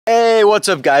Hey, what's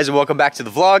up guys, and welcome back to the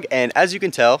vlog. And as you can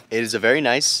tell, it is a very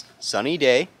nice sunny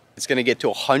day. It's gonna get to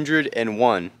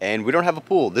 101 and we don't have a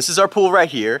pool. This is our pool right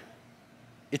here.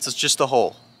 It's just a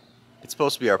hole. It's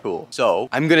supposed to be our pool. So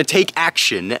I'm gonna take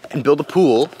action and build a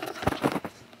pool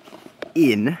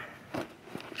in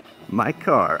my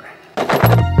car.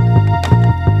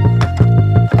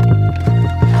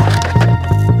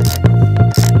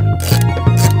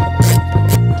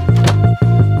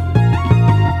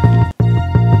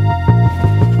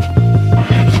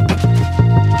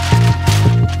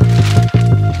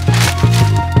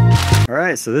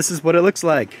 Alright, so this is what it looks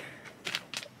like.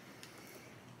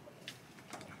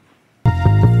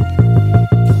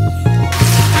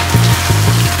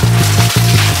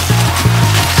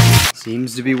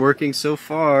 Seems to be working so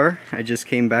far. I just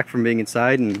came back from being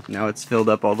inside and now it's filled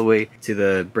up all the way to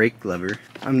the brake lever.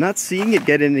 I'm not seeing it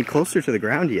get any closer to the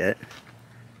ground yet.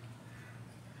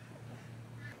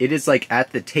 It is like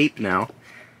at the tape now.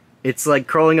 It's like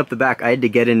crawling up the back. I had to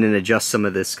get in and adjust some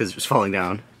of this because it was falling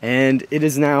down. And it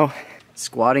is now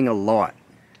squatting a lot.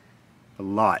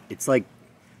 It's like,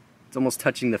 it's almost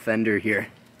touching the fender here.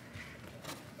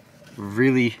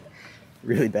 Really,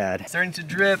 really bad. Starting to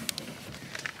drip.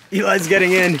 Eli's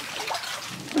getting in.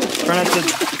 Try not to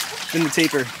spin the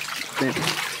taper.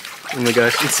 Oh my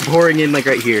gosh, it's pouring in like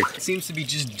right here. It seems to be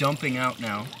just dumping out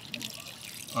now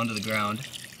onto the ground.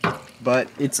 But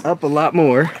it's up a lot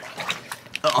more.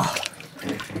 Oh,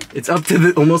 it's up to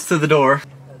the, almost to the door.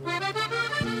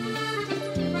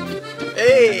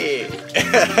 Hey!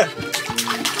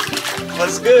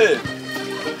 What's good?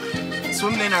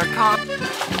 Swimming in our car.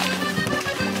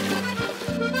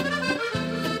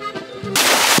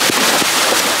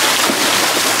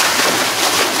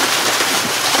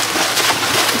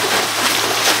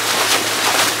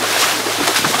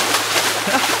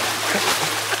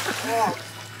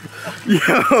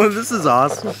 Yo, this is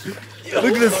awesome.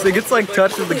 Look at this thing, it's like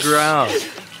touching the ground.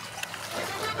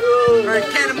 Alright,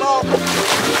 cannonball!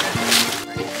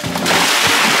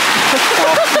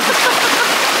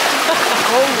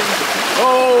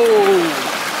 Oh!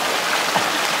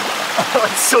 Oh,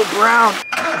 it's so brown!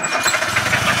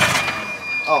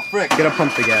 Oh, frick. Gotta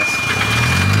pump the gas.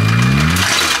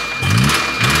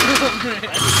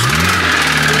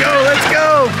 Let's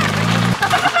go!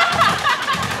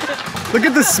 Look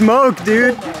at the smoke,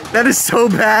 dude! That is so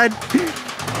bad!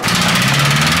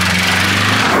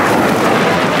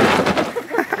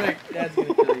 Frick, Dad's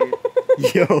gonna kill you.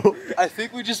 Yo! I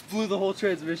think we just blew the whole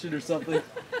transmission or something.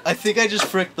 I think I just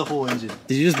fricked the whole engine.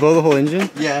 Did you just blow the whole engine?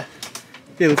 Yeah.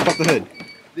 Okay, let's pop the hood.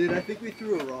 Dude, I think we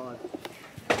threw a rod.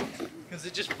 Because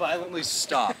it just violently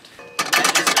stopped. Oh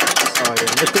yeah,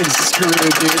 that thing's screwed,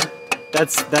 dude.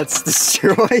 That's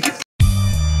destroyed.